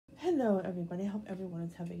Hello everybody, I hope everyone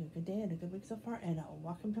is having a good day and a good week so far, and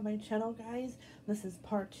welcome to my channel, guys. This is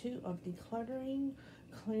part 2 of decluttering,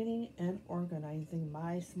 cleaning, and organizing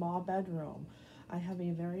my small bedroom. I have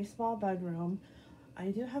a very small bedroom.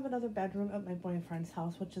 I do have another bedroom at my boyfriend's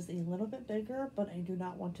house, which is a little bit bigger, but I do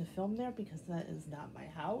not want to film there because that is not my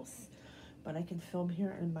house. But I can film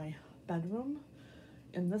here in my bedroom.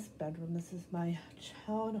 In this bedroom, this is my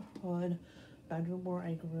childhood bedroom where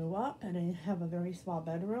I grew up, and I have a very small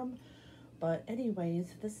bedroom. But anyways,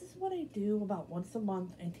 this is what I do about once a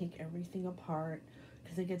month. I take everything apart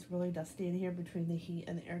because it gets really dusty in here between the heat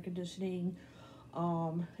and the air conditioning.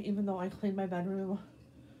 Even though I clean my bedroom,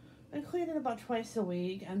 I clean it about twice a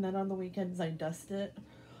week, and then on the weekends I dust it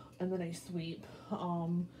and then I sweep.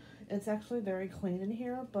 It's actually very clean in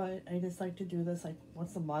here, but I just like to do this like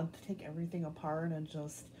once a month, take everything apart and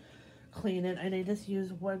just clean it. And I just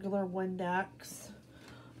use regular Windex,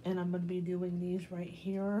 and I'm going to be doing these right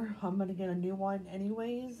here. I'm going to get a new one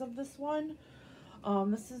anyways of this one.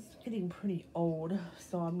 This is getting pretty old,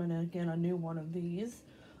 so I'm going to get a new one of these.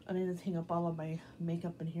 I need to hang up all of my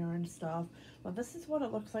makeup in here and stuff. But this is what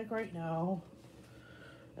it looks like right now.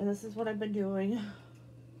 And this is what I've been doing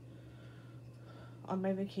on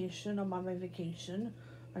my vacation. I'm on my vacation.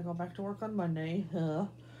 I go back to work on Monday.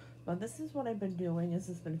 But this is what I've been doing, is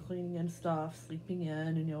just been cleaning and stuff, sleeping in,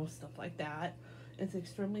 and stuff like that. It's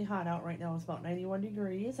extremely hot out right now. It's about 91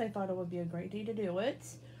 degrees. I thought it would be a great day to do it.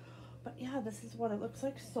 But yeah, this is what it looks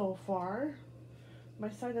like so far.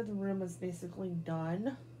 My side of the room is basically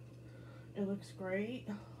done. It looks great.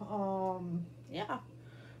 Yeah.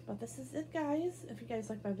 But this is it, guys. If you guys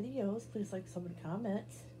like my videos, please like, sub, and comment.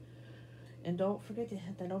 And don't forget to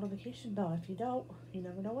hit the notification bell. If you don't, you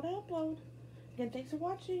never know what I upload. Again, thanks for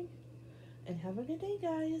watching. And have a good day,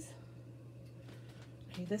 guys.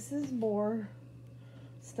 Okay, this is more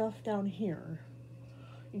stuff down here.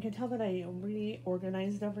 You can tell that I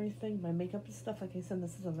reorganized everything. My makeup and stuff. Like I said,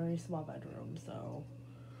 this is a very small bedroom. So,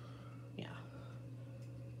 yeah.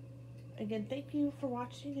 Again, thank you for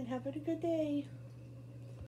watching and have a good day.